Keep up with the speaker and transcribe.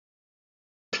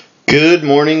Good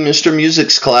morning, Mr.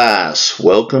 Music's class.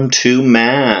 Welcome to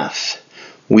math.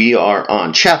 We are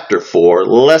on chapter 4,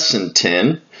 lesson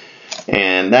 10,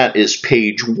 and that is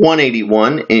page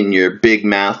 181 in your big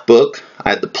math book. I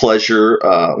had the pleasure,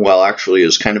 actually it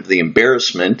was kind of the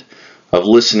embarrassment of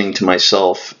listening to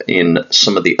myself in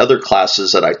some of the other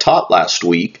classes that I taught last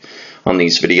week on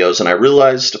these videos, and I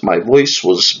realized my voice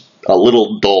was a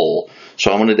little dull,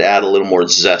 so I wanted to add a little more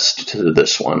zest to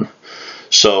this one.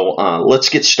 So let's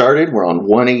get started. We're on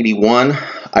 181.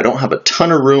 I don't have a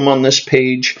ton of room on this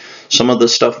page. Some of the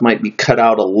stuff might be cut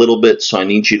out a little bit, so I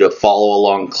need you to follow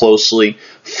along closely.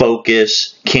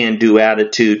 Focus, can-do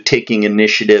attitude, taking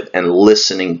initiative, and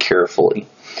listening carefully.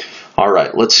 All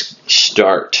right, let's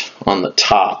start on the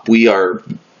top. We are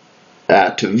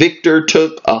at Victor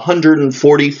took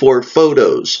 144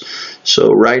 photos. So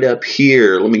right up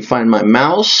here, let me find my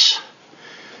mouse.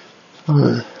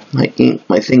 My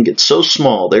thing gets so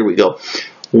small. There we go.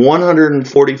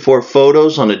 144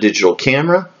 photos on a digital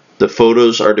camera. The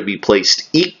photos are to be placed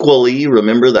equally.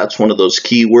 Remember, that's one of those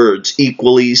key words.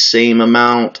 Equally, same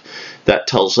amount. That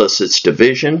tells us it's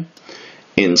division.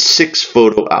 In 6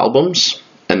 photo albums.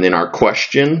 And then our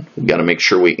question, we've got to make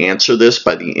sure we answer this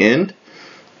by the end,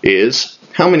 is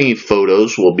how many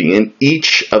photos will be in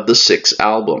each of the 6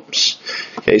 albums?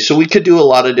 Okay, so we could do a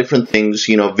lot of different things.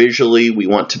 You know, visually, we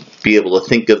want to be able to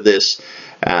think of this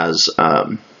as, let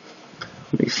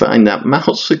me find that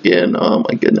mouse again. Oh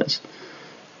my goodness.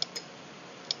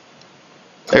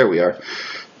 There we are.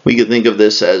 We could think of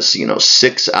this as,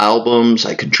 6 albums.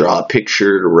 I could draw a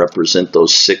picture to represent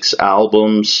those 6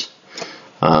 albums.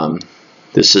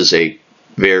 This is a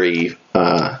very,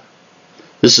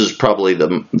 this is probably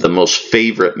the most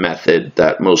favorite method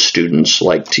that most students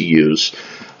like to use.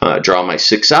 Draw my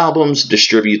 6 albums,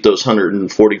 distribute those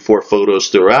 144 photos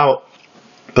throughout.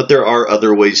 But there are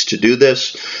other ways to do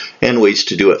this and ways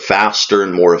to do it faster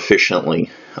and more efficiently.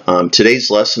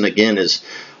 Today's lesson, again, is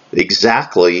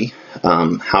exactly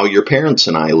how your parents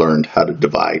and I learned how to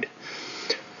divide.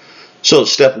 So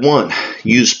step 1,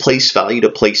 use place value to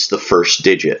place the first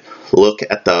digit. Look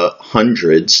at the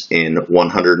hundreds in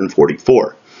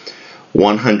 144.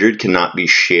 100 cannot be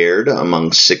shared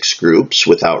among 6 groups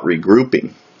without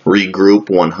regrouping. Regroup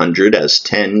 100 as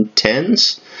 10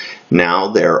 tens. Now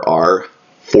there are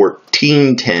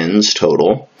 14 tens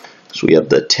total. So we have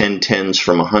the 10 tens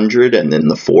from 100 and then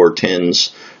the 4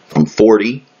 tens from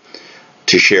 40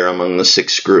 to share among the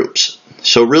 6 groups.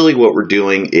 So really what we're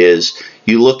doing is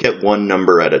you look at one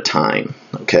number at a time.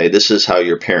 Okay, this is how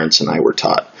your parents and I were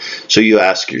taught. So you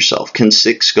ask yourself, can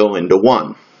 6 go into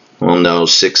 1? Well, no,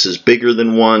 6 is bigger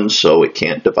than 1, so it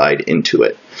can't divide into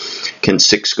it. Can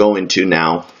 6 go into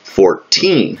now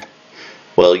 14?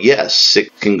 Well, yes, 6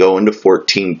 can go into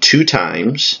 14 2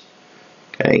 times.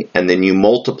 Okay, and then you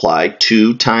multiply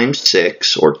 2 times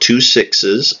 6, or 2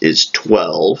 6s is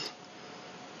 12.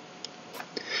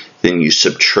 Then you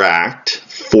subtract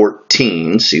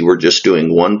 14. See, we're just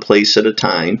doing one place at a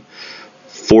time.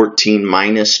 14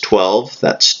 minus 12,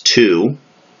 that's 2.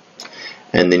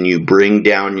 And then you bring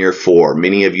down your 4.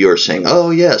 Many of you are saying, oh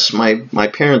yes, my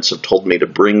parents have told me to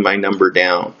bring my number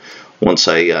down once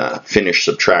I finish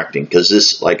subtracting. Because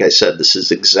this, like I said, this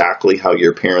is exactly how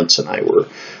your parents and I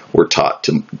were taught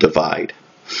to divide.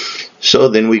 So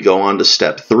then we go on to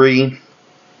step 3.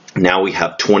 Now we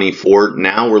have 24.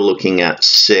 Now we're looking at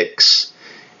 6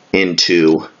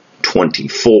 into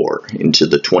 24, into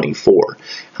the 24.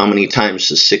 How many times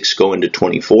does 6 go into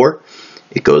 24?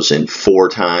 It goes in 4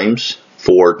 times.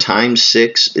 4 times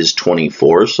 6 is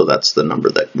 24, so that's the number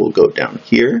that will go down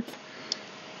here.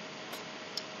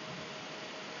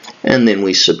 And then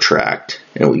we subtract,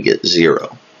 and we get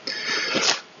 0.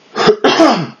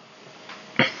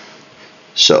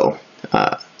 So,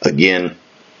 again,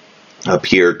 up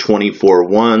here, 24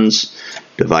 ones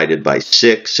divided by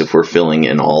 6 if we're filling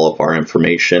in all of our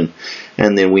information.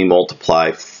 And then we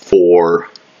multiply 4,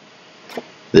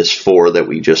 this 4 that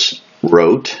we just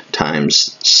wrote,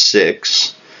 times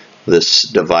 6, this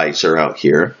divisor out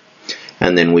here.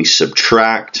 And then we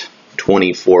subtract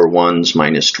 24 ones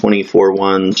minus 24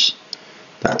 ones.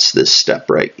 That's this step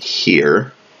right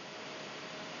here.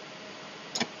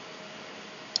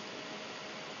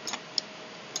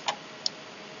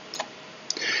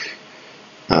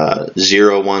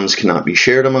 0 ones cannot be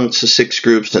shared amongst the 6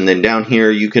 groups, and then down here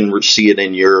you can see it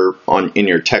in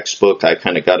your textbook. I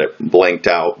kind of got it blanked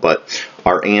out, but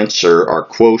our answer, our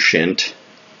quotient,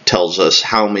 tells us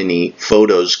how many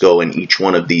photos go in each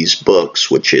one of these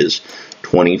books, which is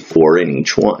 24 in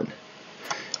each one.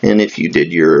 And if you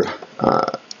did your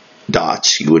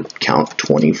dots, you would count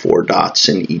 24 dots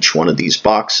in each one of these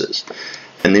boxes.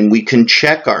 And then we can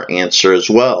check our answer as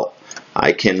well.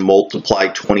 I can multiply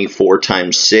 24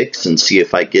 times 6 and see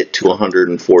if I get to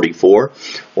 144,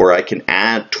 or I can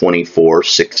add 24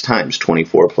 6 times,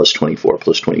 24 plus 24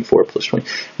 plus 24 plus 20,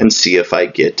 and see if I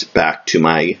get back to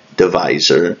my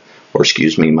divisor, or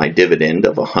excuse me, my dividend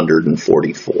of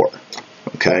 144.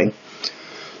 Okay,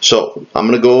 so I'm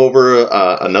going to go over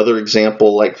another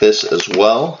example like this as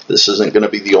well. This isn't going to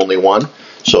be the only one.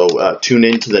 So tune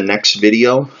in to the next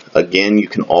video. Again, you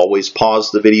can always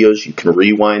pause the videos, you can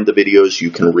rewind the videos,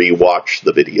 you can re-watch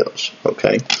the videos.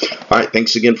 Okay? Alright,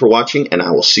 thanks again for watching, and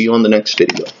I will see you on the next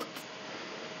video.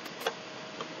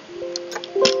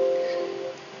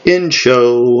 In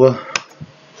show,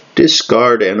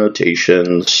 discard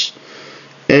annotations,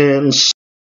 and